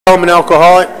I'm an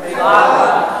alcoholic.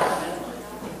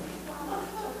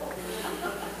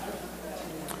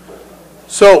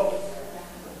 So,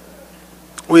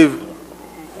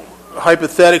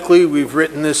 hypothetically, we've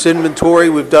written this inventory.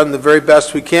 We've done the very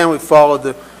best we can. We've followed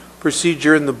the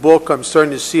procedure in the book. I'm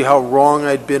starting to see how wrong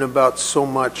I'd been about so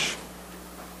much.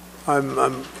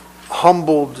 I'm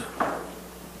humbled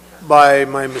by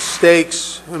my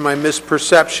mistakes and my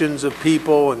misperceptions of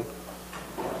people, and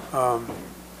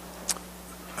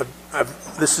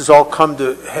this has all come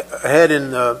to head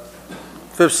in the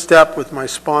fifth step with my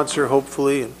sponsor,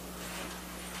 hopefully, and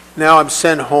now I'm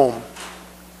sent home.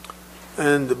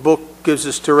 And the book gives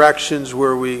us directions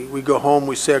where we go home,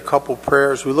 we say a couple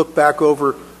prayers, we look back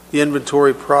over the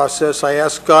inventory process. I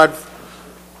ask God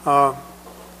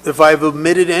if I've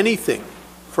omitted anything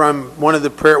from one of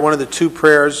the two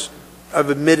prayers. I've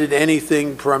omitted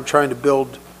anything for I'm trying to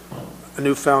build a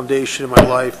new foundation in my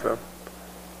life.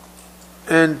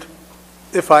 And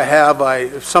if I have,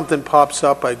 if something pops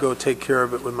up, I go take care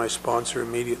of it with my sponsor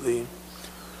immediately.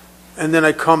 And then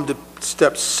I come to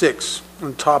step 6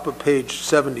 on top of page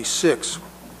 76.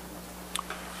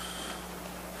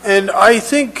 And I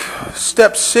think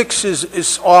step 6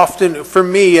 is often, for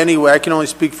me anyway, I can only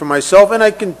speak for myself, and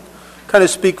I can kind of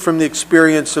speak from the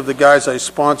experience of the guys I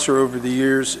sponsor over the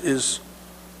years, is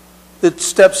that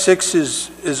step 6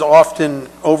 is often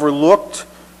overlooked.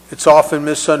 It's often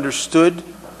misunderstood.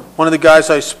 One of the guys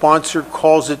I sponsor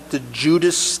calls it the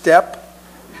Judas step,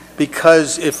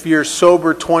 because if you're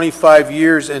sober 25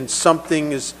 years and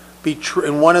something is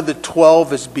and one of the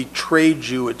 12 has betrayed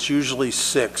you, it's usually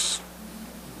 6.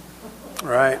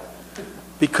 Right?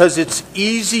 Because it's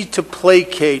easy to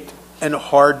placate and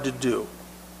hard to do.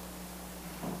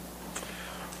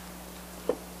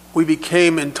 We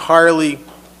became entirely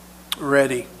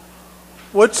ready.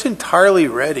 What's entirely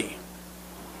ready?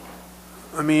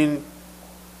 I mean,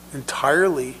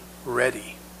 entirely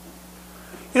ready.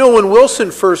 You know, when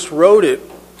Wilson first wrote it,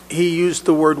 he used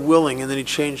the word willing, and then he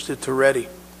changed it to ready.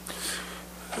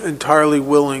 Entirely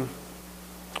willing.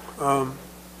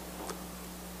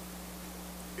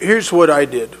 Here's what I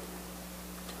did.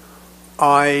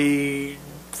 I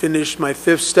finished my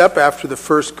 5th step after the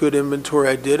first good inventory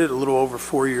I did it, a little over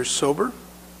 4 years sober.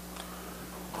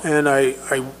 And I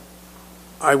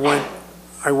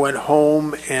went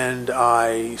home and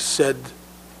I said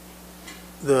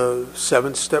the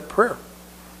 7th step prayer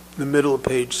in the middle of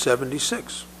page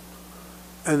 76.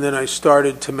 And then I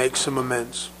started to make some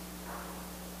amends.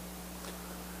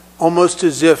 Almost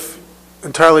as if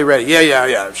entirely ready.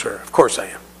 Yeah, sure. Of course I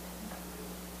am.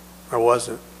 I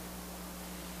wasn't.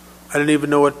 I didn't even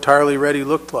know what entirely ready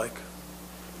looked like,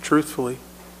 truthfully.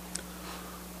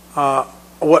 I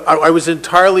was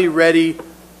entirely ready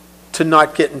to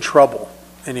not get in trouble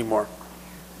anymore.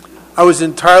 I was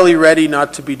entirely ready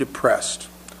not to be depressed.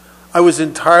 I was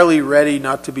entirely ready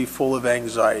not to be full of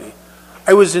anxiety.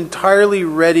 I was entirely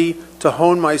ready to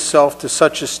hone myself to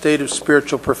such a state of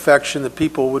spiritual perfection that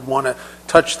people would want to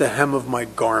touch the hem of my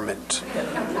garment.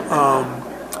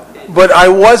 But I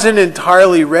wasn't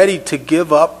entirely ready to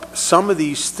give up some of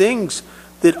these things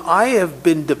that I have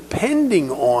been depending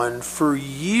on for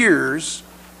years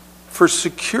for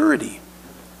security.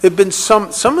 There've been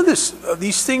some of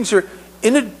these things are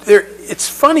it's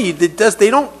funny that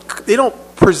they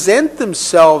don't present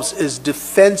themselves as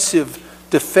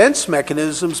defense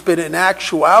mechanisms, but in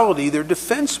actuality they're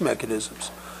defense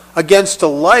mechanisms against a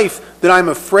life that I'm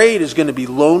afraid is going to be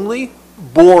lonely,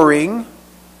 boring,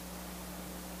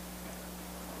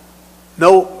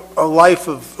 a life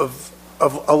of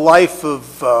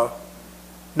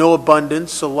no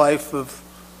abundance, a life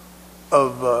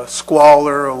of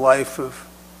squalor, a life of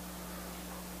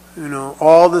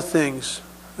all the things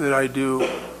that I do,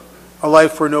 a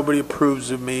life where nobody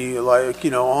approves of me, like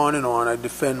on and on. I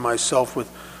defend myself with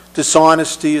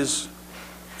dishonesty is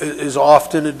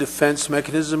often a defense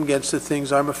mechanism against the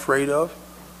things I'm afraid of.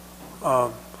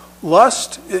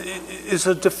 Lust is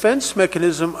a defense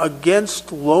mechanism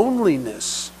against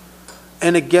loneliness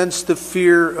and against the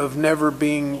fear of never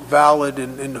being valid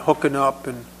and hooking up.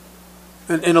 And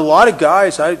a lot of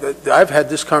guys, I've had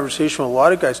this conversation with a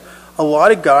lot of guys. A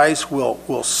lot of guys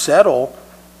will settle.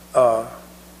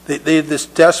 They have this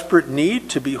desperate need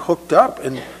to be hooked up,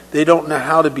 and they don't know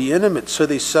how to be intimate, so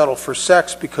they settle for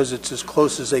sex because it's as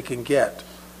close as they can get,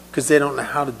 because they don't know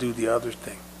how to do the other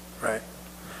thing, right?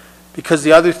 Because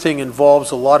the other thing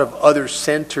involves a lot of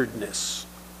other-centeredness.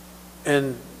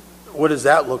 And what does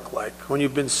that look like when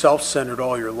you've been self-centered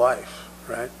all your life,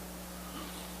 right?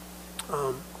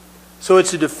 So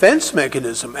it's a defense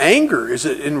mechanism. Anger is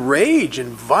in rage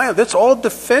and violence. That's all a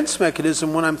defense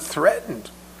mechanism when I'm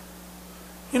threatened.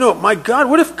 My God,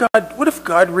 what if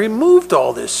God removed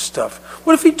all this stuff?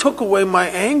 What if he took away my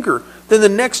anger? Then the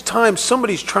next time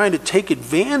somebody's trying to take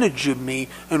advantage of me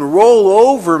and roll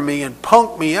over me and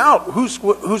punk me out, who's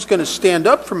going to stand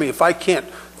up for me if I can't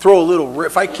get a little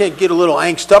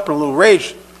angst up and a little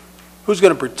rage? Who's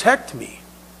going to protect me?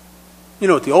 You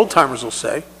know what the old timers will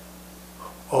say?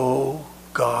 Oh,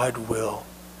 God will.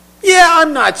 Yeah,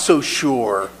 I'm not so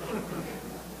sure.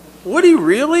 Would he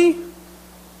really?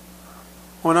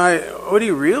 Would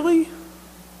he really?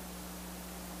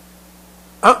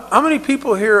 How many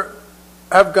people here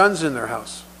have guns in their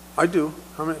house? I do.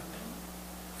 How many?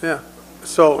 Yeah.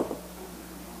 So,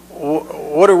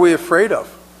 what are we afraid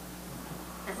of?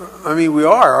 I mean, we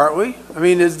are, aren't we? I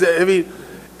mean,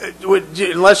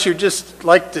 unless you're just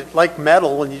like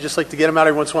metal and you just like to get them out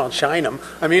every once in a while and shine them.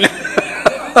 I mean,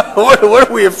 what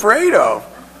are we afraid of?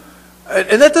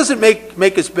 And that doesn't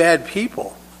make us bad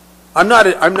people. I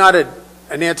have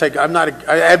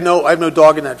no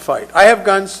dog in that fight. I have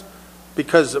guns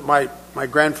because my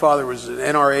grandfather was an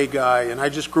NRA guy, and I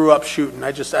just grew up shooting.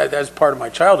 That's part of my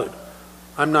childhood.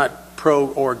 I'm not pro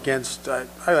or against. I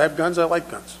have guns. I like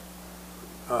guns.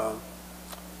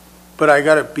 But I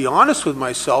got to be honest with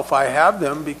myself. I have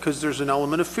them because there's an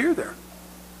element of fear there,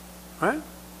 right?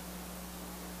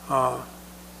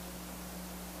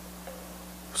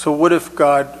 So what if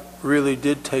God really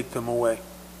did take them away?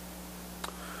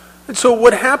 And so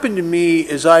what happened to me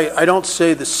is I don't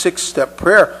say the 6-step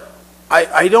prayer.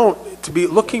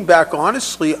 Looking back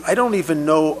honestly, I don't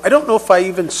know if I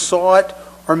even saw it,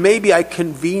 or maybe I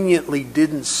conveniently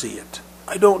didn't see it.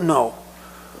 I don't know.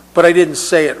 But I didn't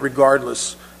say it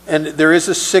regardless. And there is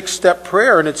a 6-step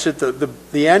prayer, and it's at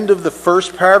the end of the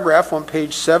first paragraph on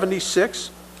page 76.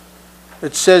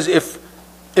 It says,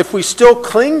 if we still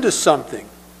cling to something,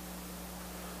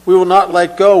 we will not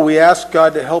let go. We ask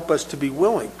God to help us to be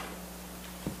willing.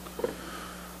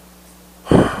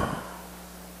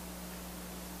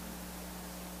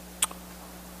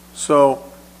 So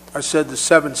I said the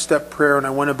 7-step prayer, and I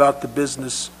went about the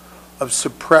business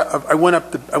I went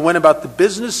about the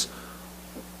business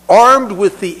armed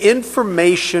with the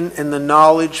information and the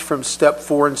knowledge from step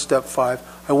 4 and step 5.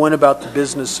 I went about the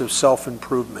business of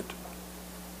self-improvement.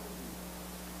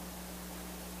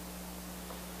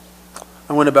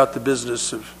 I went about the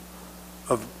business of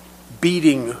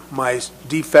beating my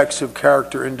defects of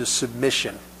character into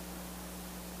submission.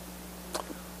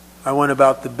 I went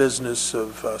about the business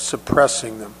of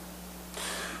suppressing them.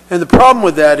 And the problem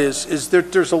with that is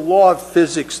that there's a law of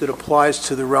physics that applies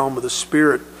to the realm of the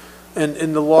spirit. And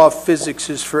the law of physics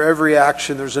is for every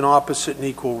action, there's an opposite and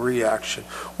equal reaction.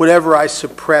 Whatever I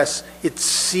suppress, it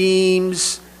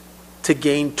seems to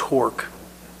gain torque.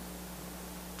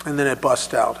 And then it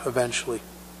busts out eventually.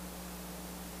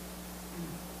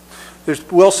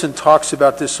 Wilson talks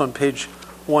about this on page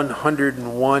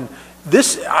 101.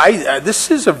 This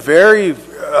is a very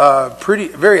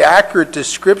accurate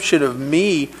description of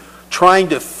me trying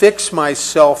to fix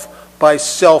myself by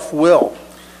self-will.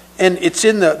 And it's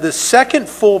in the second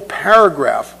full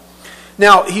paragraph.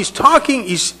 Now he's talking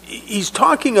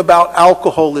about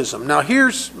alcoholism. Now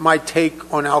here's my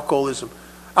take on alcoholism.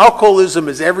 Alcoholism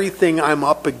is everything I'm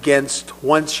up against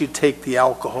once you take the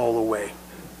alcohol away.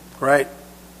 Right?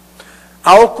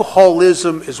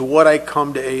 Alcoholism is what I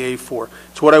come to AA for.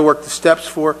 It's what I work the steps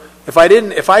for. If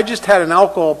I just had an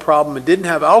alcohol problem and didn't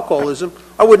have alcoholism,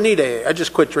 I wouldn't need AA. I'd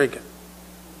just quit drinking.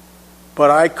 But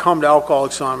I come to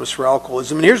Alcoholics Anonymous for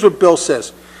alcoholism. And here's what Bill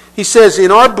says. He says, in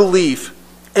our belief,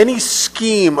 any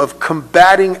scheme of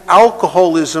combating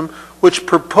alcoholism which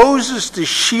proposes to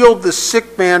shield the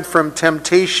sick man from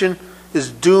temptation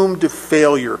is doomed to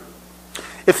failure.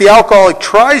 If the alcoholic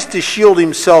tries to shield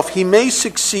himself, he may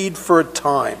succeed for a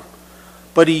time,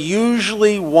 but he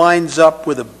usually winds up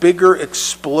with a bigger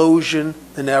explosion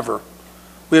than ever.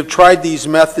 We have tried these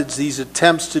methods. These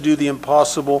attempts to do the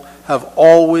impossible have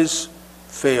always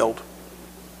failed.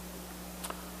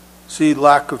 See,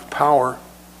 lack of power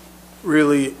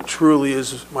really, truly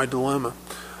is my dilemma.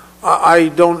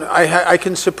 I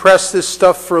can suppress this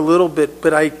stuff for a little bit,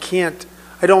 but I can't.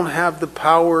 I don't have the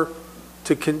power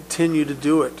to continue to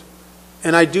do it.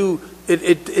 And I do,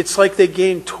 it's like they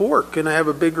gain torque and I have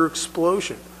a bigger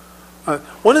explosion.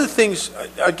 One of the things,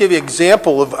 I'll give you an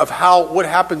example of what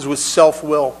happens with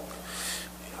self-will.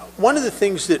 One of the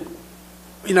things that,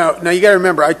 now you got to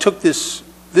remember, I took this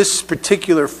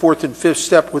particular 4th and 5th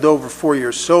step with over 4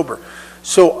 years sober.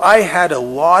 So I had a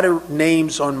lot of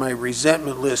names on my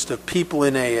resentment list of people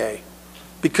in AA.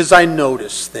 Because I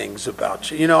notice things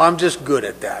about you. I'm just good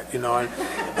at that, and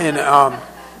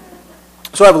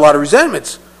so I have a lot of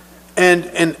resentments.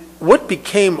 And what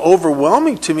became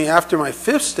overwhelming to me after my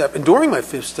fifth step and during my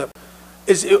fifth step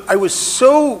is I was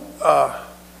so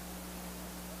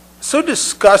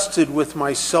disgusted with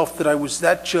myself that I was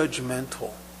that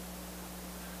judgmental,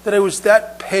 that I was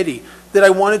that petty, that I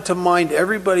wanted to mind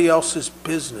everybody else's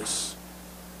business.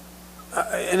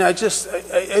 And I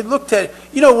looked at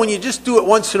it, when you just do it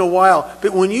once in a while,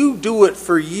 but when you do it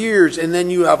for years and then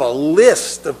you have a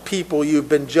list of people you've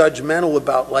been judgmental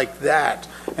about like that,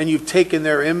 and you've taken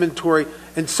their inventory,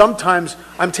 and sometimes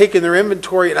I'm taking their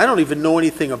inventory and I don't even know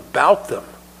anything about them.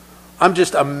 I'm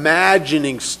just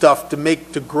imagining stuff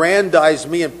to grandize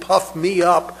me and puff me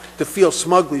up to feel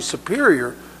smugly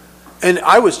superior. And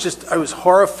I was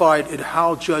horrified at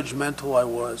how judgmental I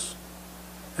was.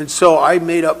 And so I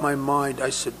made up my mind.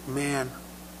 I said, man,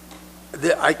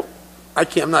 I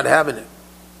can't, I'm not having it.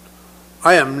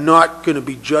 I am not going to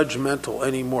be judgmental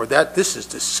anymore. This is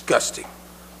disgusting.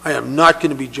 I am not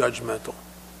going to be judgmental.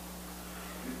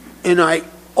 And I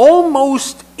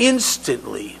almost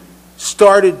instantly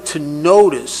started to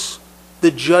notice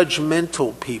the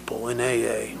judgmental people in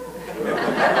AA.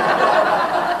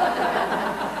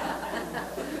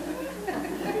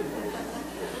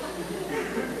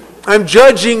 I'm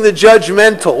judging the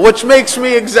judgmental, which makes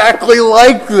me exactly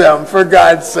like them, for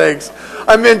God's sakes.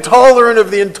 I'm intolerant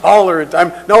of the intolerant. I'm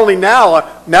not only now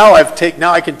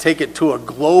I can take it to a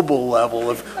global level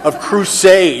of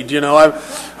crusade.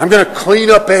 I'm going to clean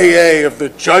up AA of the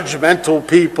judgmental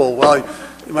people. Well,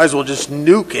 you might as well just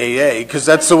nuke AA, because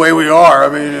that's the way we are. I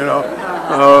mean,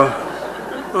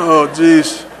 oh,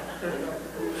 geez.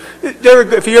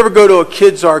 If you ever go to a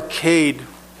kid's arcade,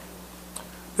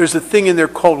 there's a thing in there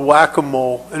called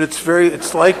whack-a-mole, and it's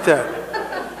like that.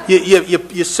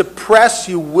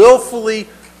 You willfully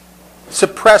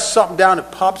suppress something down,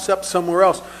 it pops up somewhere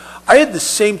else. I had the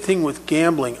same thing with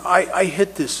gambling. I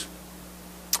hit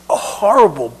a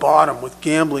horrible bottom with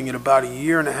gambling in about a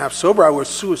year and a half sober. I was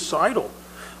suicidal.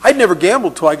 I'd never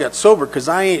gambled till I got sober, because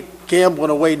I ain't gambling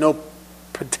away no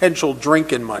potential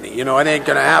drinking money. It ain't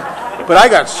going to happen. But I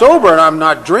got sober and I'm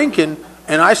not drinking.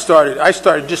 And I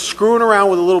started just screwing around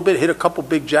with a little bit, hit a couple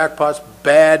big jackpots.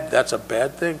 Bad, that's a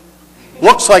bad thing.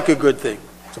 Looks like a good thing.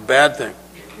 It's a bad thing.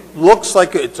 Looks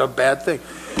like it's a bad thing.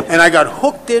 And I got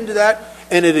hooked into that.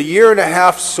 And at a year and a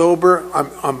half sober,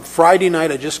 I'm Friday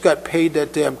night, I just got paid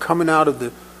that day. I'm coming out of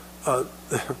the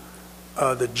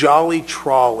Jolly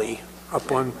Trolley up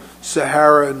on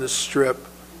Sahara and the Strip.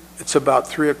 It's about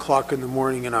 3 o'clock in the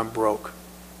morning and I'm broke.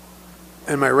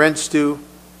 And my rent's due.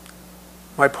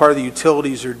 My part of the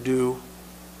utilities are due.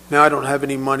 Now I don't have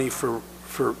any money for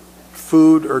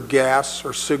food or gas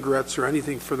or cigarettes or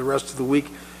anything for the rest of the week.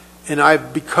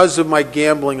 And because of my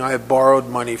gambling, I have borrowed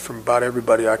money from about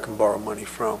everybody I can borrow money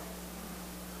from.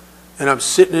 And I'm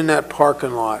sitting in that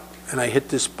parking lot and I hit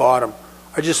this bottom.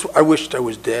 I wished I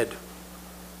was dead.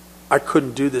 I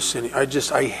couldn't do this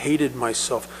I hated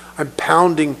myself. I'm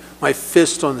pounding my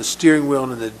fist on the steering wheel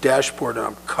and the dashboard and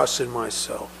I'm cussing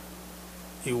myself.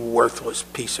 You worthless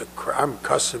piece of crap. I'm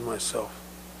cussing myself.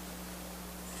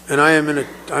 And I'm in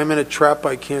a trap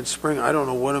I can't spring. I don't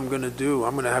know what I'm going to do.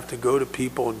 I'm going to have to go to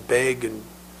people and beg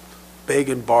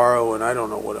and borrow, and I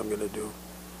don't know what I'm going to do.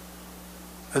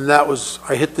 And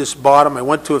I hit this bottom. I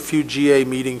went to a few GA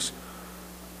meetings.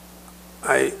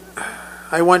 I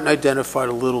went and identified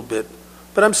a little bit,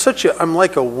 but I'm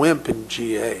like a wimp in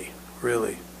GA,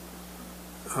 really.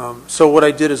 So what I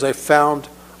did is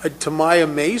to my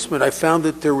amazement, I found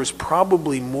that there was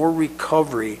probably more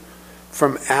recovery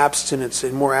from abstinence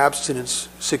and more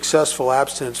successful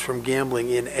abstinence from gambling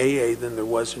in AA than there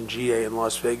was in GA in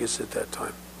Las Vegas at that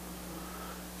time.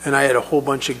 And I had a whole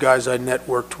bunch of guys I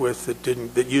networked with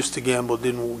that used to gamble,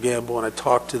 didn't gamble, and I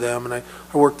talked to them, and I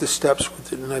worked the steps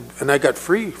with it, and I got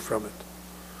free from it.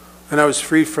 And I was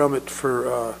free from it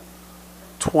for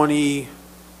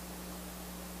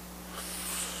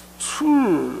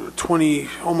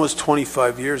almost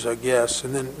 25 years, I guess.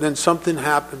 And then something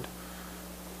happened,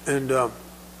 and I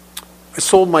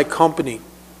sold my company,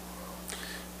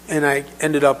 and I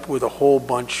ended up with a whole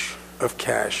bunch of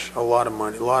cash, a lot of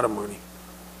money.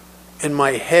 In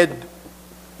my head,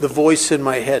 the voice in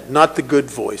my head, not the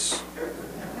good voice,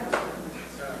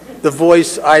 the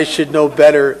voice I should know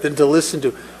better than to listen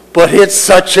to, but it's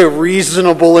such a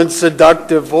reasonable and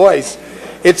seductive voice.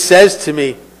 It says to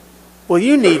me, well,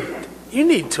 you need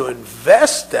to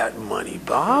invest that money,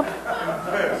 Bob.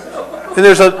 And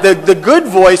there's the good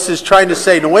voice is trying to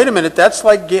say, no, wait a minute, that's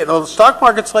like the stock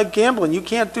market's like gambling. You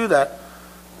can't do that.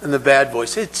 And the bad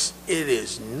voice, it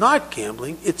is not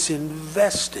gambling, it's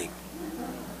investing.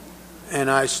 And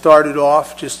I started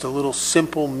off just a little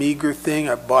simple, meager thing.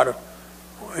 I bought a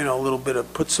little bit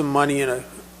of, put some money in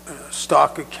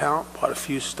stock account, bought a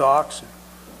few stocks, and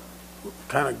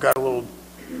kind of got a little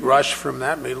rush from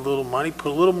that, made a little money, put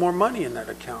a little more money in that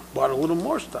account, bought a little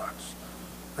more stocks,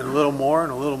 and a little more,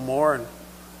 and a little more, and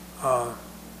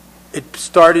it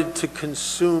started to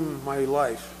consume my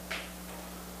life.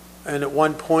 And at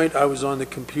one point, I was on the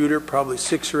computer probably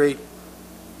 6 or 8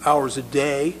 hours a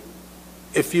day.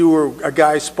 If you were a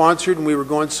guy sponsored and we were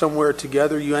going somewhere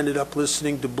together, you ended up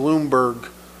listening to Bloomberg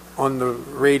on the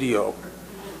radio,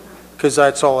 because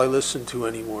that's all I listen to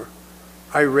anymore.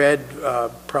 I read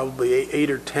probably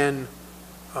 8 or 10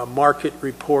 market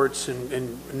reports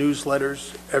and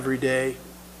newsletters every day.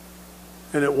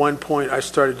 And at one point, I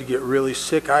started to get really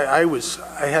sick. I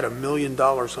had $1 million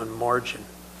on margin.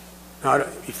 Now,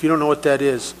 if you don't know what that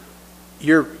is,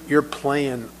 you're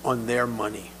playing on their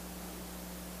money.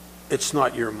 It's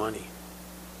not your money.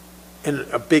 And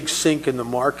a big sink in the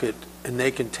market, and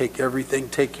they can take everything,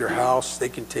 take your house, they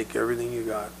can take everything you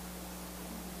got.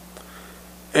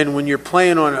 And when you're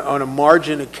playing on a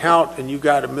margin account and you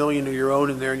got $1 million of your own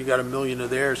in there and you got $1 million of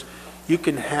theirs, you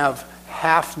can have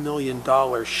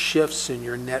 $500,000 shifts in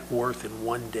your net worth in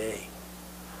one day.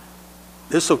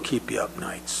 This will keep you up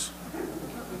nights.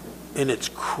 And it's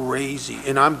crazy.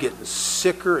 And I'm getting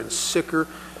sicker and sicker.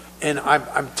 And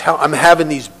I'm having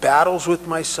these battles with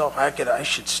myself. I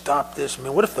should stop this. I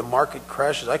mean, what if the market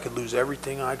crashes? I could lose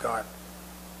everything I got.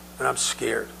 And I'm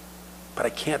scared. But I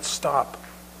can't stop.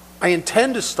 I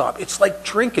intend to stop. It's like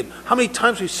drinking. How many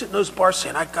times we sit in those bars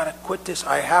saying, I got to quit this.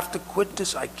 I have to quit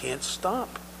this. I can't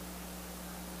stop.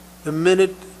 The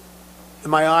minute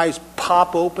my eyes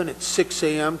pop open at 6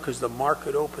 a.m. because the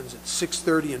market opens at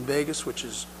 6:30 in Vegas, which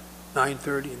is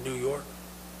 9:30 in New York,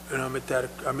 and I'm at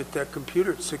that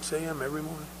computer at 6 a.m. every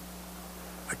morning.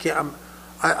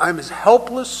 I'm as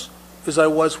helpless as I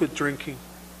was with drinking.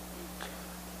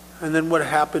 And then what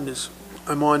happened is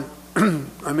I'm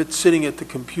sitting at the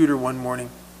computer one morning,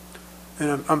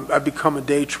 and I've become a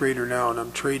day trader now, and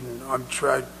I'm trading.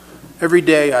 Every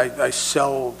day I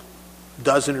sell a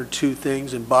dozen or two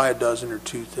things and buy a dozen or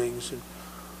two things, and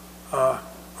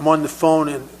I'm on the phone,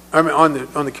 and I'm on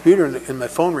the computer, and my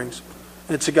phone rings,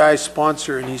 and it's a guy's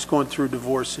sponsor, and he's going through a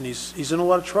divorce, and he's in a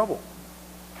lot of trouble.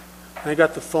 And I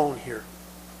got the phone here,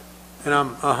 and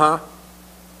I'm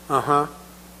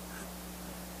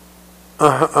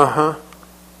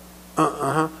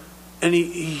and he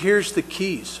hears the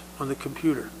keys on the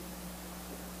computer,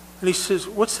 and he says,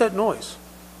 "What's that noise?"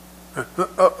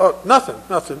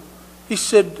 Nothing. He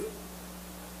said,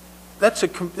 "That's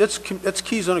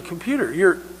keys on a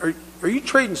computer. Are you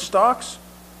trading stocks?"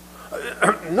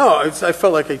 No, I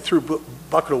felt like I threw a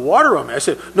bucket of water on me. I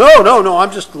said, "No,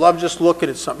 I'm just looking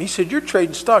at something." He said, "You're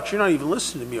trading stocks. You're not even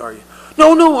listening to me, are you?"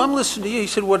 No, I'm listening to you." He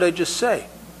said, "What did I just say?"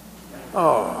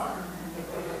 Oh,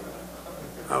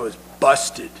 I was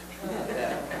busted.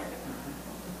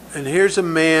 And here's a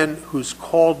man who's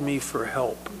called me for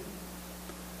help.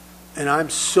 And I'm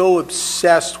so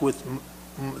obsessed with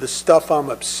the stuff I'm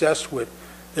obsessed with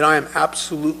that I am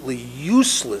absolutely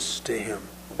useless to him.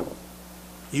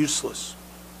 Useless.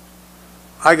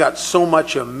 I got so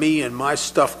much of me and my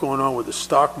stuff going on with the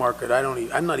stock market,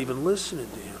 I'm not even listening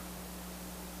to him.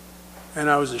 And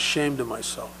I was ashamed of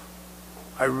myself.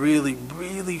 I really,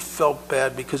 really felt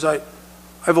bad because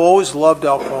I've always loved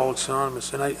Alcoholics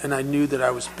Anonymous, and I knew that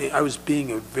I was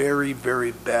being a very,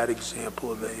 very bad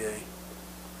example of AA.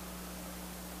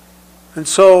 And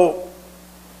so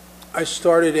I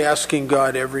started asking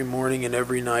God every morning and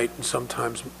every night, and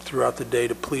sometimes throughout the day,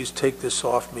 to please take this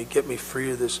off me, get me free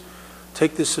of this,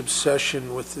 take this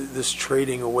obsession with this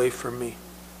trading away from me.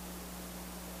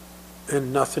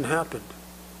 And nothing happened.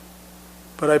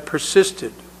 But I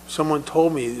persisted. Someone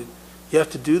told me that you have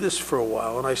to do this for a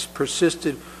while, and I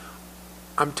persisted.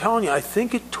 I'm telling you, I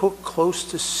think it took close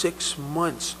to 6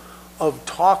 months of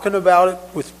talking about it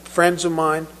with friends of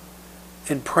mine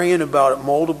and praying about it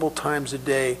multiple times a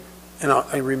day. And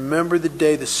I remember the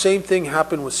day. The same thing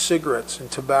happened with cigarettes and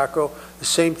tobacco. The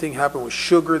same thing happened with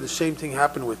sugar. The same thing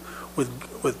happened with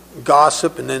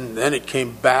gossip, and then it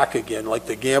came back again, like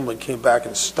the gambling came back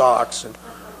in stocks. And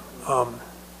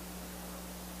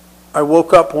I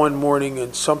woke up one morning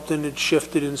and something had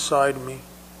shifted inside me.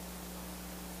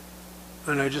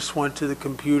 And I just went to the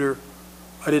computer.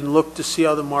 I didn't look to see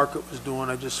how the market was doing.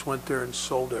 I just went there and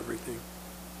sold everything.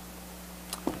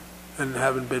 And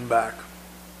haven't been back.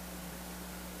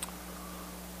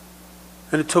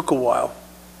 And it took a while.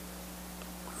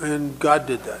 And God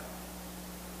did that.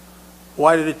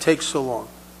 Why did it take so long?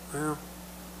 Well,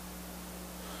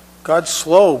 God's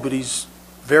slow, but He's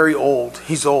very old.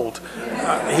 He's old.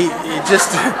 He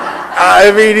just,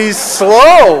 I mean, He's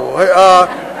slow.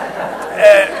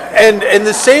 And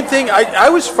the same thing, I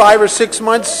was 5 or 6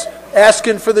 months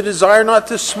asking for the desire not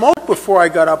to smoke before I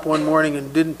got up one morning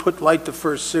and didn't light the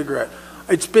first cigarette.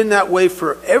 It's been that way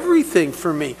for everything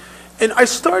for me. And I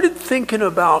started thinking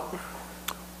about,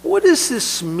 what does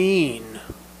this mean?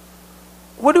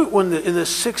 In the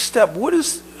sixth step, we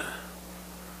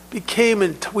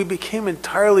became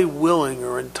entirely willing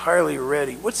or entirely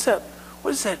ready. What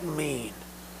does that mean?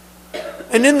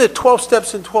 And in the 12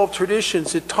 steps and 12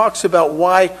 traditions, it talks about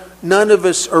why none of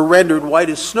us are rendered white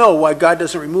as snow, why God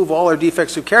doesn't remove all our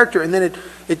defects of character. And then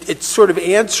it sort of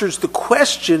answers the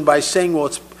question by saying, well,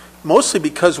 it's mostly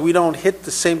because we don't hit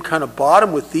the same kind of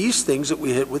bottom with these things that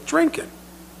we hit with drinking,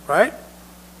 right?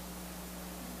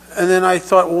 And then I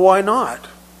thought, well, why not?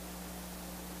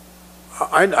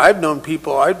 I've known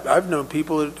people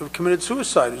that have committed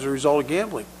suicide as a result of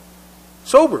gambling.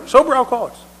 Sober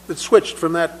alcoholics that switched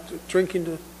from that drinking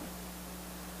to.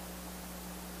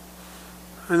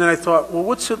 And then I thought, well,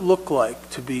 what would it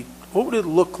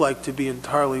look like to be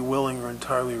entirely willing or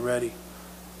entirely ready?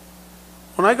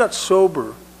 When I got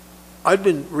sober, I'd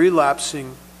been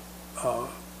relapsing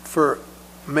for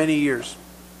many years.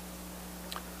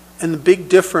 And the big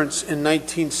difference in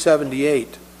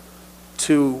 1978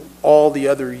 to all the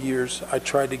other years I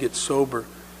tried to get sober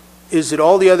is that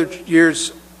all the other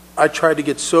years I tried to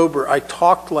get sober, I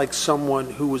talked like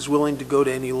someone who was willing to go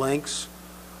to any lengths.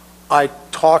 I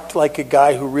talked like a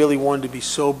guy who really wanted to be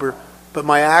sober, but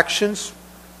my actions,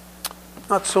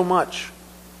 not so much.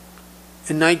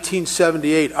 In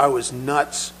 1978, I was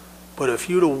nuts, but if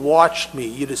you'd have watched me,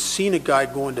 you'd have seen a guy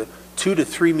going to 2 to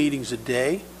 3 meetings a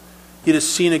day. You'd have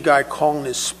seen a guy calling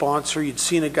his sponsor. You'd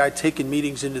seen a guy taking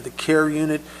meetings into the care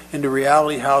unit, into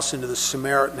Reality House, into the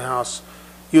Samaritan House.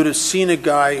 You'd have seen a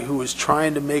guy who was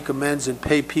trying to make amends and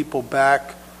pay people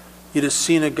back. You'd have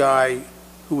seen a guy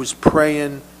who was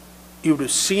praying. You would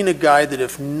have seen a guy that,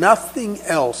 if nothing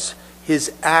else,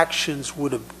 his actions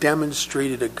would have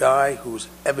demonstrated a guy who was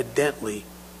evidently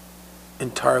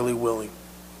entirely willing.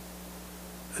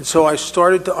 And so I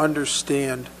started to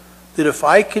understand that if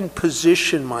I can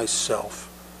position myself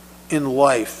in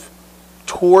life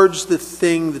towards the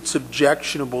thing that's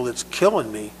objectionable, that's killing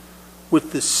me,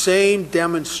 with the same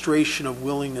demonstration of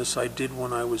willingness I did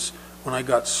when I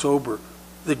got sober,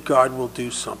 that God will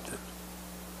do something.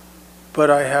 But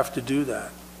I have to do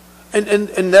that.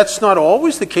 And that's not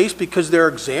always the case, because there are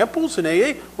examples in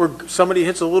AA where somebody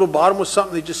hits a little bottom with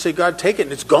something, they just say, God, take it,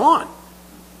 and it's gone.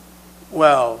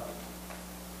 Well,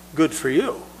 good for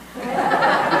you.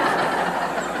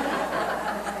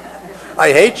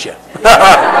 I hate you.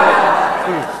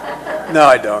 No,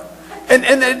 I don't.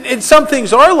 And some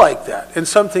things are like that. And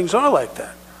some things are like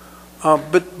that.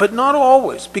 But not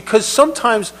always. Because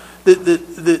sometimes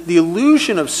the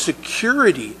illusion of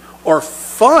security or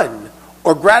fun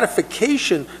or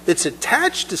gratification that's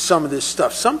attached to some of this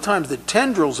stuff, sometimes the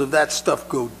tendrils of that stuff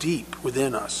go deep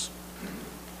within us.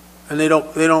 And they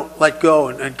don't let go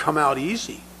and come out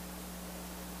easy.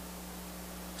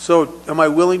 So am I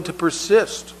willing to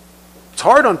persist? It's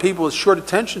hard on people with short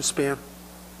attention span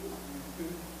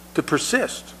to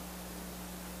persist.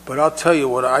 But I'll tell you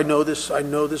what, I know this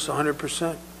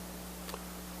 100%.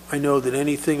 I know that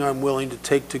anything I'm willing to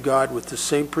take to God with the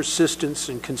same persistence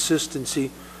and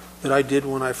consistency that I did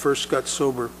when I first got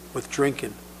sober with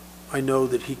drinking, I know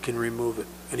that He can remove it,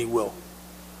 and He will.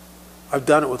 I've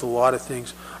done it with a lot of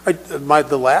things.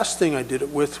 The last thing I did it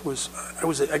with was,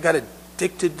 I got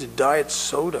addicted to diet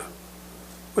soda,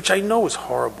 which I know is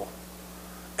horrible.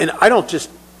 And I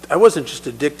wasn't just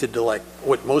addicted to like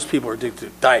what most people are addicted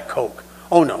to, Diet Coke.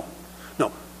 Oh no.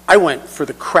 I went for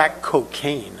the crack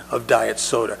cocaine of diet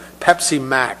soda, Pepsi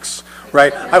Max,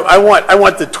 right? I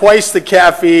want the twice the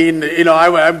caffeine,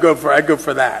 I go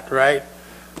for that, right?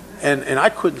 And I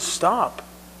couldn't stop.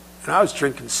 And I was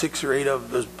drinking 6 or 8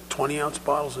 of those 20-ounce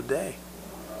bottles a day.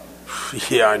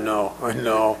 Yeah, I know.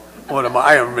 What am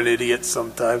I? I'm an idiot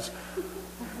sometimes.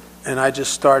 And I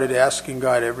just started asking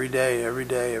God every day, and one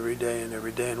day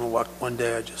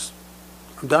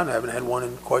I'm done. I haven't had one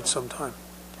in quite some time.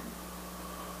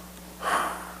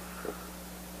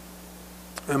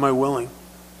 Am I willing?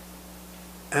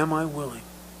 Am I willing?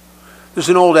 There's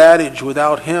an old adage,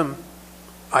 without Him,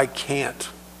 I can't,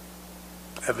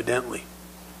 evidently.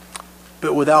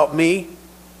 But without me,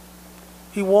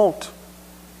 He won't.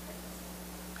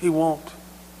 He won't.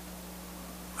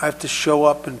 I have to show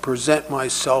up and present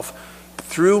myself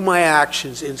through my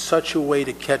actions in such a way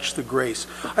to catch the grace.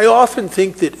 I often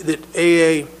think that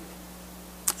AA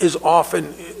is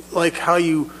often like how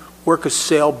you work a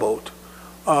sailboat.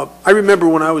 I remember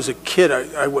when I was a kid,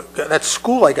 that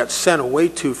school I got sent away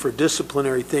to for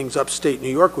disciplinary things upstate New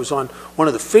York was on one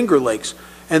of the Finger Lakes.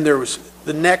 And there was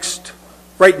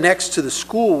right next to the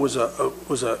school was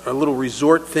a little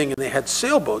resort thing, and they had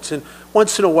sailboats. And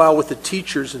once in a while with the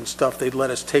teachers and stuff, they'd let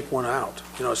us take one out,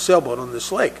 a sailboat on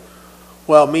this lake.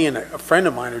 Well, me and a friend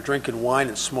of mine are drinking wine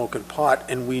and smoking pot,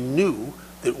 and we knew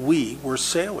that we were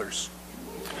sailors.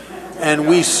 And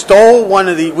we stole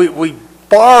we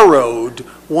borrowed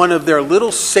one of their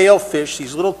little sailfish,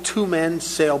 these little two-man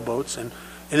sailboats, and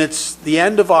it's the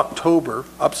end of October,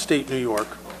 upstate New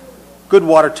York. Good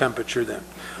water temperature then.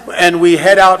 And we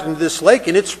head out into this lake,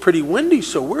 and it's pretty windy,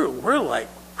 so we're like,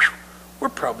 we're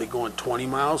probably going 20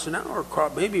 miles an hour,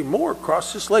 maybe more,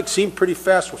 across this lake. Seemed pretty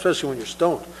fast, especially when you're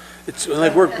stoned. It's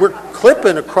like we're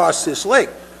clipping across this lake,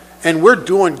 and we're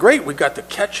doing great. We got the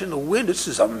catch in the wind. This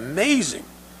is amazing.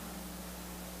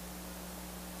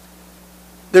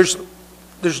 There's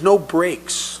no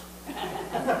brakes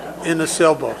in the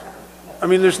sailboat. I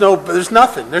mean, there's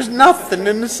nothing. There's nothing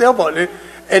in the sailboat.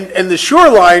 And the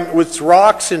shoreline with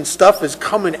rocks and stuff is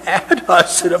coming at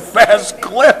us at a fast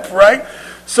clip, right?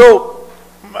 So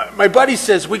my buddy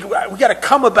says, we got to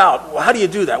come about. Well, how do you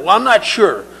do that? Well, I'm not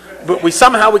sure. But we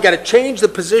got to change the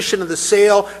position of the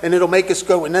sail, and it'll make us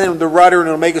go, and then the rudder, and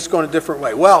it'll make us go in a different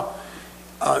way. Well,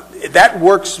 that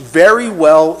works very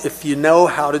well if you know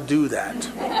how to do that.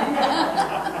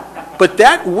 But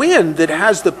that wind that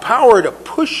has the power to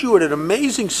push you at an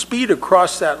amazing speed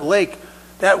across that lake,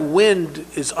 that wind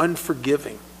is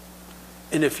unforgiving.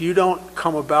 And if you don't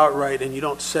come about right and you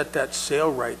don't set that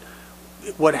sail right,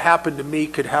 what happened to me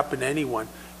could happen to anyone.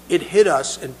 It hit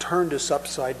us and turned us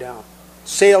upside down.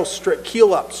 Sail straight,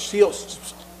 keel up, sail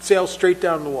straight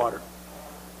down in the water.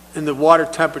 And the water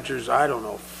temperature's, I don't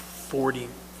know,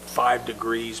 45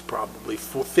 degrees probably,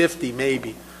 50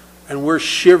 maybe. And we're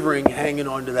shivering hanging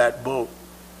onto that boat.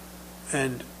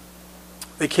 And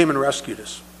they came and rescued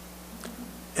us.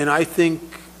 And I think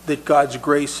that God's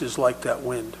grace is like that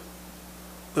wind.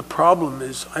 The problem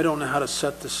is I don't know how to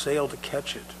set the sail to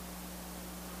catch it.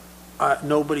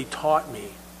 Nobody taught me.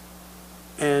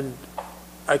 And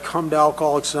I come to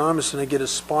Alcoholics Anonymous and I get a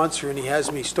sponsor and he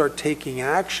has me start taking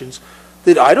actions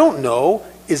that I don't know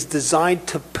is designed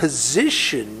to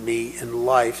position me in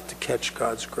life to catch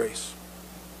God's grace.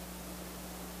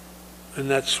 And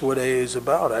that's what AA is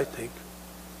about, I think,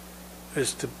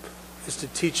 is to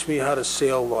teach me how to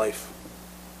sail life.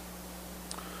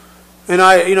 And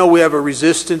we have a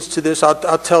resistance to this.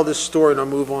 I'll tell this story and I'll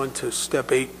move on to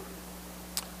step 8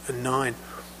 and 9.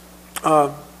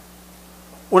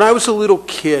 When I was a little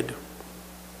kid,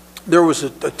 there was a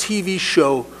TV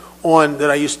show on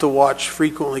that I used to watch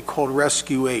frequently called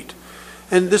Rescue 8.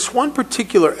 And this one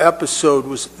particular episode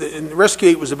and Rescue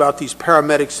 8 was about these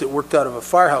paramedics that worked out of a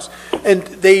firehouse. And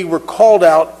they were called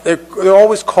out, they're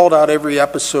always called out every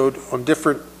episode on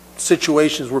different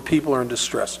situations where people are in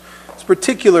distress. This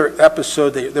particular episode,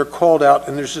 they're called out,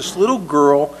 and there's this little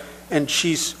girl, and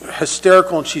she's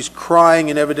hysterical, and she's crying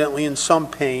and evidently in some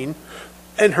pain,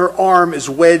 and her arm is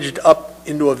wedged up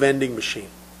into a vending machine.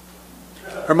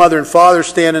 Her mother and father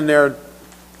standing there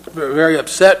very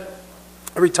upset.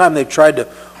 Every time they've tried to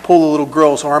pull the little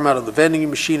girl's arm out of the vending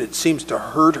machine, it seems to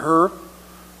hurt her.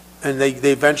 And they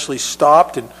eventually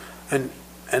stopped, and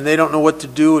they don't know what to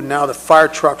do. And now the fire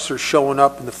trucks are showing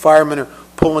up, and the firemen are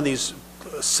pulling these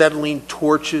acetylene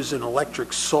torches and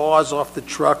electric saws off the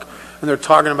truck. And they're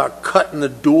talking about cutting the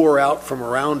door out from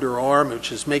around her arm,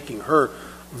 which is making her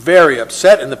very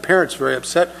upset, and the parents very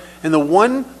upset. And the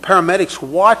one paramedic's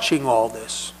watching all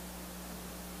this.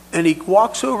 And he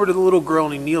walks over to the little girl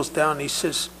and he kneels down and he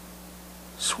says,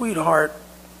 "Sweetheart,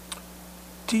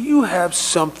 do you have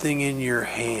something in your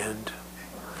hand?"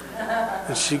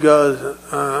 And she goes,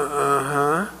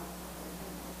 uh-huh.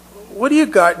 "What do you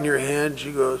got in your hand?"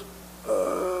 She goes,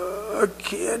 "A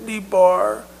candy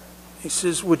bar." He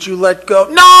says, "Would you let go?"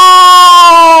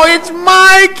 "No! It's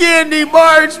my candy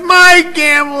bar. It's my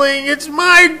gambling. It's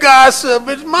my gossip.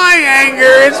 It's my anger.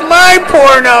 It's my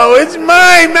porno. It's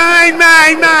my.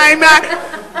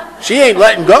 She ain't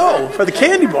letting go for the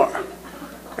candy bar.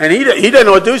 And he doesn't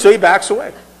know what to do, so he backs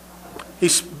away. He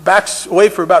backs away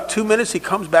for about 2 minutes. He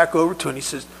comes back over to her and he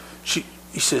says,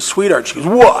 "Sweetheart." She goes,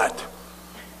 "What?"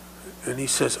 And he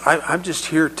says, I'm just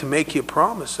here to make you a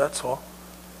promise, that's all."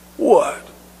 "What?"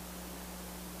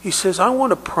 He says, "I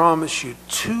want to promise you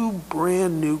 2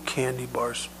 brand new candy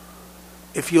bars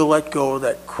if you'll let go of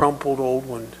that crumpled old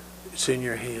one that's in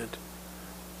your hand."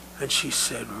 And she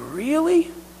said,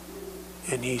 "Really?"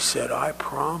 And he said, "I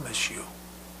promise you."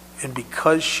 And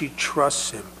because she trusts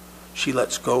him, she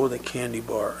lets go of the candy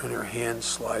bar and her hand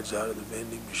slides out of the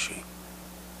vending machine.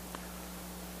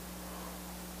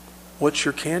 What's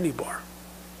your candy bar?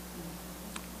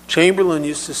 Chamberlain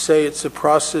used to say it's a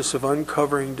process of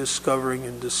uncovering, discovering,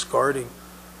 and discarding.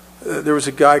 There was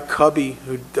a guy, Cubby,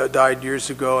 who died years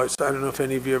ago. I don't know if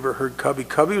any of you ever heard Cubby.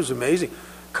 Cubby was amazing.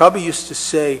 Cubby used to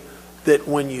say that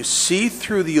when you see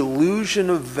through the illusion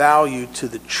of value to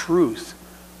the truth,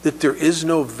 that there is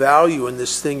no value in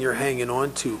this thing you're hanging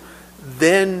on to,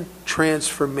 then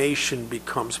transformation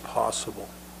becomes possible.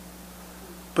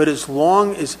 But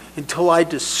until I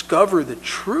discover the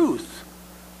truth,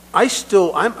 I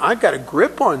got a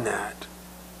grip on that.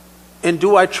 And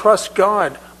do I trust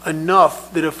God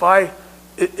enough that if I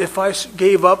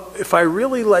gave up, if I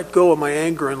really let go of my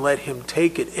anger and let him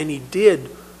take it, and he did,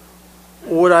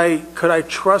 could I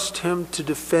trust him to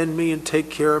defend me and take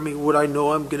care of me? Would I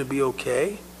know I'm going to be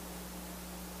okay?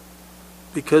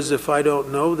 Because if I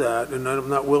don't know that and I'm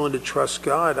not willing to trust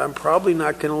God, I'm probably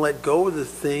not going to let go of the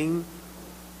thing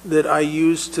that I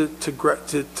use to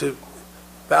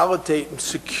validate and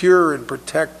secure and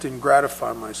protect and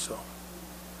gratify myself.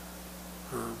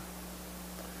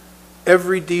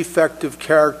 Every defective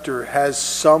character has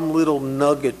some little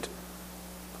nugget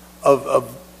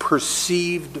of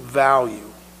perceived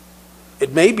value.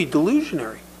 It may be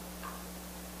delusionary,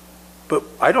 but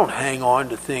I don't hang on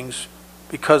to things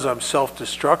because I'm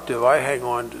self-destructive. I hang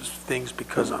on to things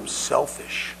because I'm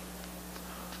selfish.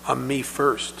 I'm me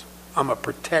first. I'm a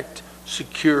protect,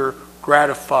 secure,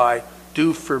 gratify,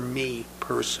 do for me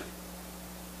person.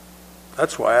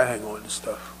 That's why I hang on to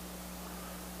stuff.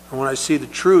 And when I see the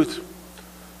truth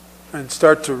and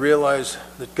start to realize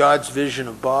that God's vision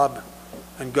of Bob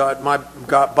and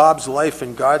Bob's life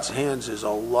in God's hands is a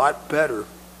lot better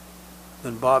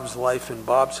than Bob's life in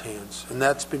Bob's hands, and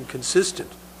that's been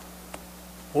consistent.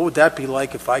 What would that be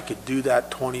like if I could do that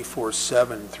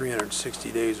 24/7,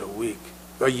 360 days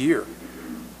a year?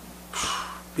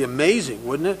 Be amazing,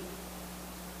 wouldn't it?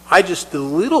 The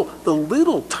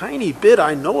little tiny bit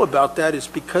I know about that is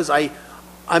because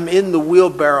I'm in the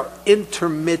wheelbarrow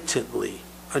intermittently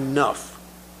enough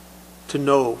to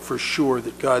know for sure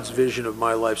that God's vision of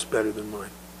my life's better than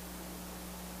mine.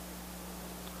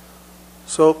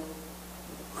 So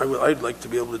I'd like to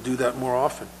be able to do that more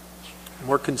often,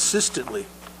 more consistently.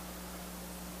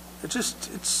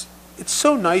 It's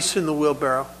so nice in the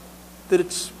wheelbarrow that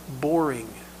it's boring.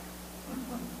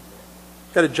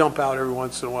 Got to jump out every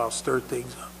once in a while, stir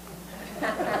things up.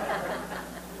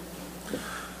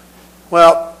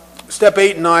 Well, step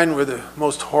 8 and 9 were the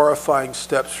most horrifying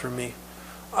steps for me.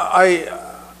 On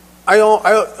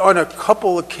a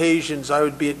couple occasions, I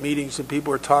would be at meetings and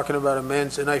people were talking about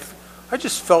amends, and I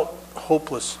just felt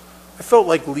hopeless. I felt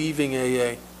like leaving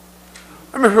AA. I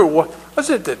remember I was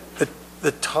at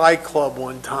the Thai club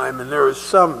one time, and there was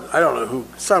some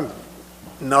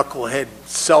knucklehead,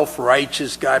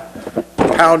 self-righteous guy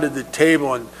pounded the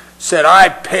table and said, "I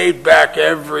paid back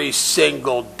every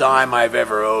single dime I've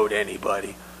ever owed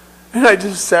anybody." And I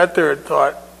just sat there and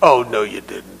thought, oh, no, you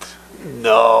didn't.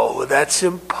 No, that's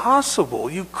impossible.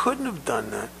 You couldn't have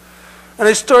done that. And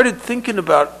I started thinking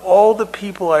about all the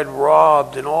people I'd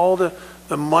robbed and all the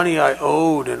money I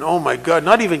owed, and oh my God,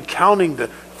 not even counting the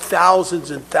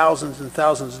thousands and thousands and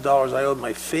thousands of dollars I owed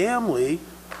my family.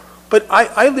 But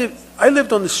I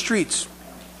lived on the streets.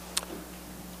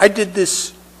 I did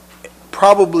this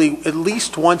probably at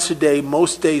least once a day,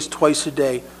 most days twice a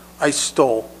day. I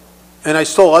stole. And I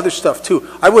stole other stuff too.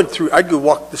 I'd go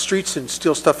walk the streets and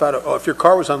steal stuff out of, if your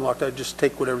car was unlocked, I'd just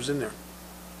take whatever's in there.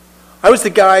 I was the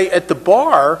guy at the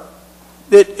bar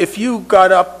that if you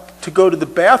got up to go to the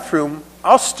bathroom,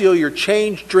 I'll steal your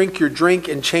change, drink your drink,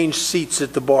 and change seats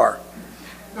at the bar.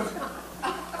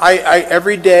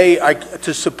 Every day,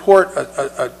 to support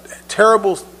a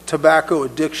terrible tobacco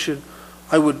addiction,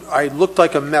 I looked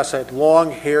like a mess. I had long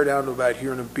hair down to about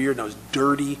here and a beard, and I was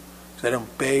dirty because I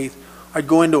don't bathe. I'd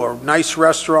go into a nice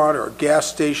restaurant or a gas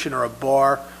station or a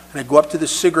bar, and I'd go up to the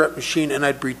cigarette machine, and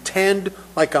I'd pretend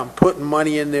like I'm putting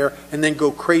money in there and then go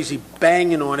crazy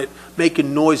banging on it,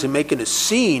 making noise and making a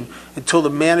scene until the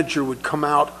manager would come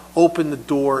out, open the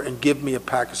door, and give me a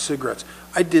pack of cigarettes.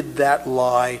 I did that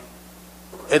lie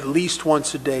at least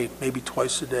once a day, maybe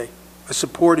twice a day. I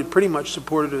pretty much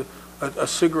supported a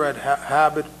cigarette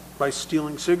habit by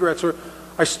stealing cigarettes. Or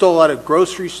I stole out of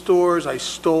grocery stores. I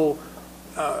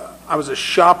was a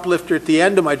shoplifter. At the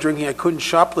end of my drinking, I couldn't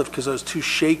shoplift because I was too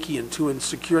shaky and too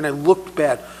insecure, and I looked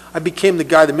bad. I became the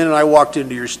guy, the minute I walked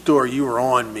into your store, you were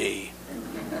on me.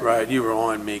 Right, you were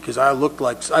on me because I looked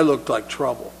like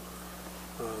trouble.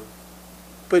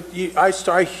 But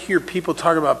I hear people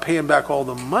talking about paying back all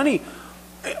the money.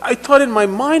 I thought in my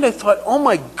mind, oh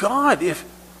my God, if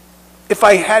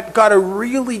I had got a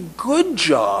really good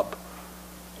job,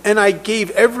 and I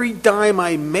gave every dime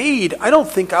I made, I don't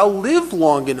think I'll live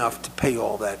long enough to pay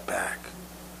all that back.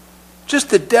 Just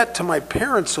the debt to my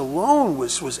parents alone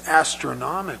was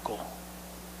astronomical.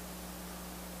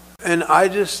 And I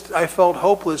felt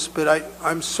hopeless, but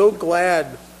I'm so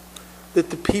glad that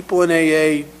the people in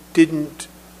AA didn't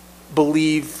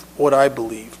believe what I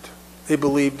believed. They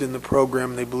believed in the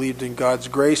program, they believed in God's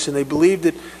grace, and they believed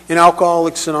that in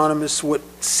Alcoholics Anonymous, what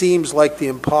seems like the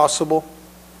impossible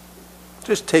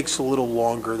just takes a little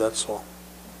longer, that's all.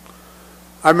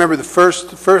 I remember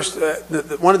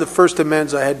one of the first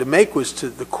amends I had to make was to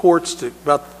the courts,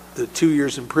 about the 2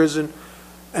 years in prison.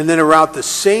 And then around the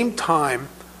same time,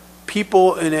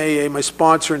 people in AA, my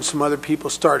sponsor and some other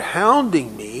people, start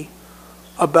hounding me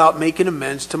about making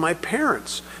amends to my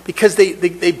parents. Because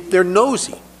they're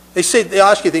nosy. They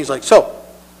ask you things like, so,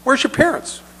 where's your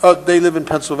parents? Oh, they live in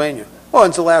Pennsylvania. Oh,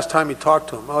 when's the last time you talked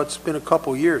to them? Oh, it's been a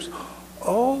couple years.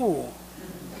 Oh.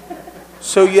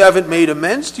 So you haven't made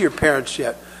amends to your parents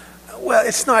yet? Well,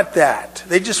 it's not that.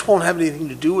 They just won't have anything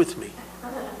to do with me.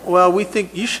 Well, we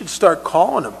think you should start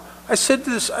calling them. I said,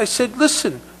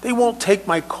 listen, they won't take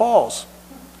my calls.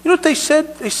 You know what they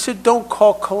said? They said, don't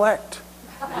call, collect.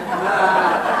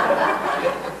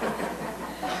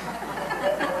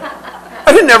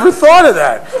 I never thought of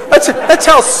that. That's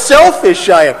how selfish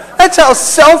I am. That's how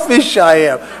selfish I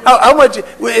am. How much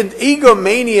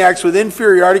egomaniacs with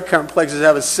inferiority complexes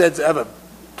have a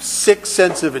sick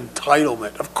sense of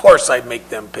entitlement. Of course, I'd make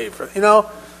them pay for it. You know.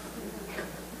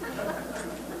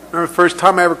 Remember the first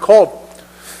time I ever called.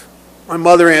 My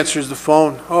mother answers the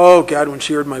phone. Oh God! When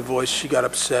she heard my voice, she got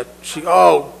upset.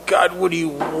 Oh God, what do you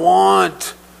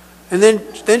want? And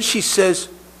then she says,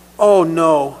 oh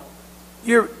no,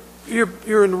 you're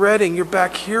in Redding. You're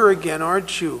back here again,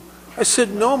 aren't you? I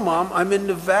said, no, Mom, I'm in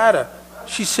Nevada.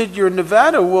 She said, you're in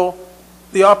Nevada? Well,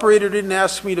 the operator didn't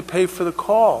ask me to pay for the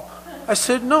call. I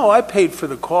said, no, I paid for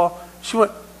the call. She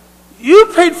went,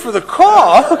 you paid for the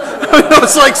call? It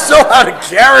was like so out of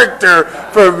character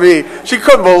for me. She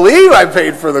couldn't believe I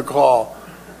paid for the call.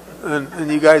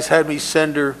 And you guys had me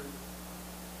send her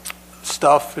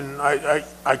stuff, and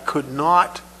I could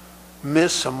not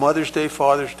miss a Mother's Day,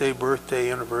 Father's Day,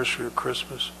 birthday, anniversary, or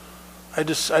Christmas. When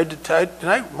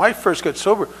I first got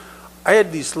sober, I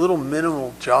had these little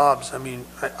minimal jobs. I mean,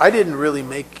 I didn't really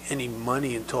make any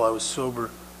money until I was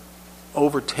sober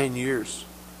over 10 years.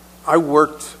 I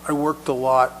worked a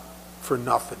lot for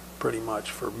nothing, pretty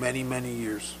much, for many, many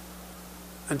years.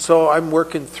 And so I'm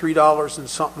working $3 and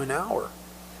something an hour,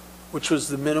 which was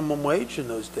the minimum wage in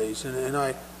those days. And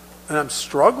I'm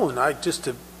struggling. Just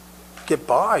to get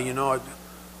by, you know,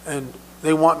 and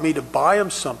they want me to buy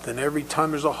them something every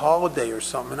time there's a holiday or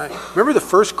something. And I remember the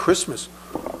first Christmas.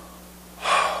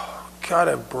 God,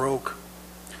 I'm broke.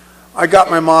 I got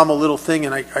my mom a little thing,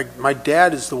 and my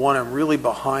dad is the one I'm really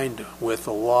behind with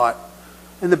a lot.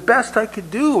 And the best I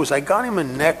could do was I got him a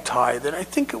necktie that I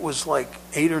think it was like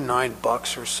 $8 or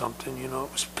 $9 or something. You know,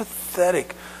 it was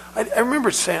pathetic. I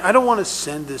remember saying, I don't want to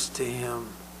send this to him.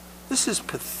 This is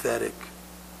pathetic.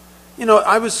 You know,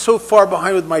 I was so far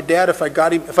behind with my dad. If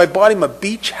I bought him a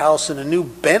beach house and a new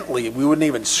Bentley, we wouldn't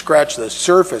even scratch the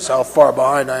surface how far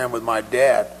behind I am with my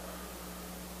dad.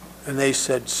 And they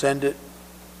said, send it.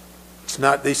 It's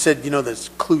not. They said, you know, this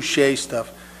cliche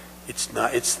stuff. It's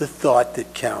not. It's the thought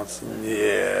that counts.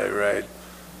 Yeah, right.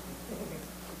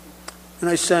 And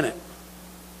I sent it.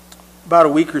 About a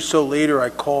week or so later, I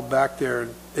called back there,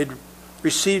 and they'd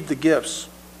received the gifts.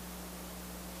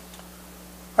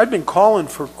 I'd been calling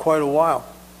for quite a while.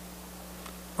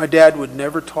 My dad would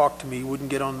never talk to me. He wouldn't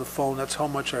get on the phone. That's how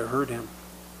much I heard him.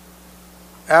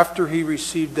 After he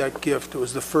received that gift, it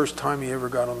was the first time he ever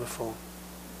got on the phone.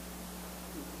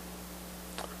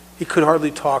 He could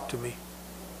hardly talk to me.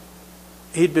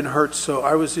 He'd been hurt, so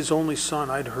I was his only son.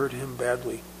 I'd hurt him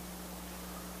badly.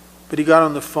 But he got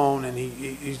on the phone, and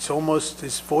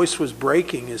his voice was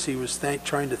breaking as he was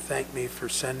trying to thank me for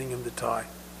sending him the tie.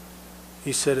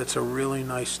 He said, it's a really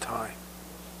nice tie.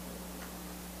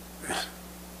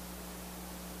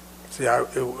 See,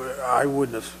 I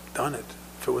wouldn't have done it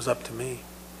if it was up to me.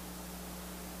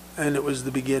 And it was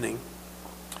the beginning.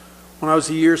 When I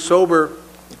was a year sober,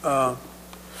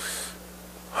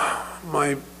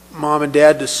 my mom and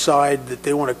dad decide that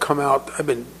they want to come out. I've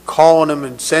been calling them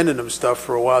and sending them stuff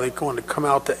for a while. They want to come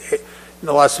out to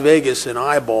Las Vegas and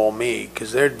eyeball me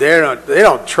because they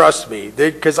don't trust me.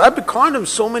 Because I've been calling them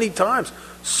so many times.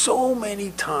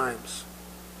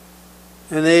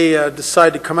 And they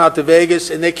decide to come out to Vegas,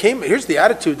 and they came. Here's the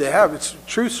attitude they have. It's a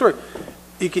true story.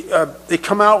 They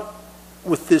come out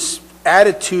with this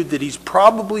attitude that he's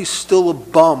probably still a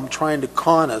bum trying to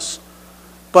con us,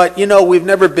 But, you know, we've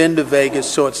never been to Vegas,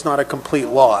 so it's not a complete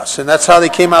loss. And that's how they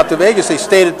came out to Vegas. They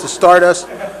stayed at the Stardust.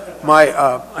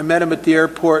 I met him at the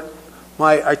airport.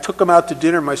 I took him out to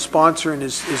dinner, my sponsor and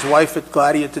his wife at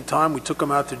Glady at the time. We took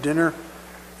him out to dinner.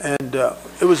 And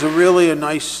it was a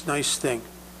nice thing.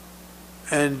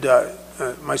 And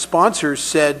my sponsor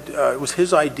said, it was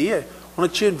his idea, why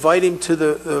don't you invite him to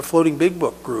the Floating Big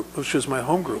Book group, which was my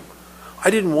home group. I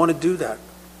didn't want to do that.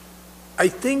 I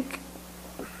think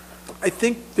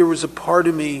there was a part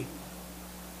of me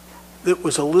that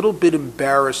was a little bit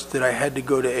embarrassed that I had to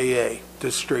go to AA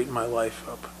to straighten my life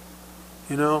up,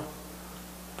 you know?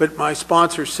 But my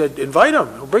sponsor said, invite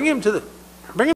him, bring him to the